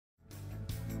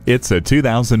It's a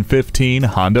 2015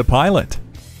 Honda Pilot.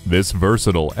 This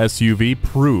versatile SUV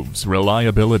proves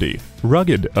reliability,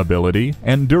 rugged ability,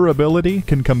 and durability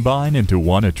can combine into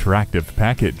one attractive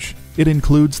package. It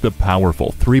includes the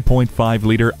powerful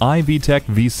 3.5-liter iVTEC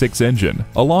V6 engine,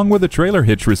 along with a trailer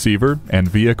hitch receiver and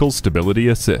vehicle stability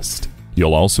assist.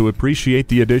 You'll also appreciate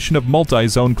the addition of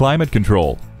multi-zone climate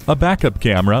control, a backup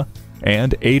camera,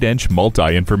 and 8-inch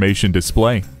multi-information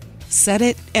display. Set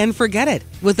it and forget it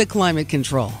with the climate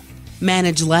control.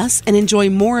 Manage less and enjoy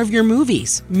more of your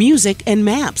movies, music, and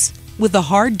maps with the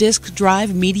hard disk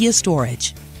drive media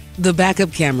storage. The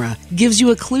backup camera gives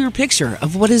you a clear picture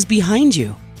of what is behind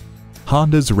you.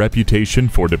 Honda's reputation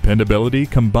for dependability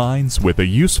combines with a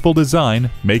useful design,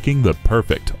 making the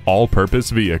perfect all-purpose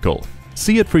vehicle.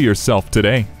 See it for yourself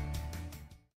today.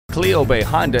 Cleo Bay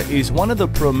Honda is one of the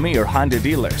premier Honda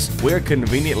dealers. We're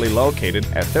conveniently located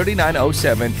at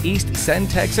 3907 East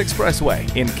Cen-Tex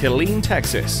Expressway in Killeen,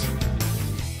 Texas.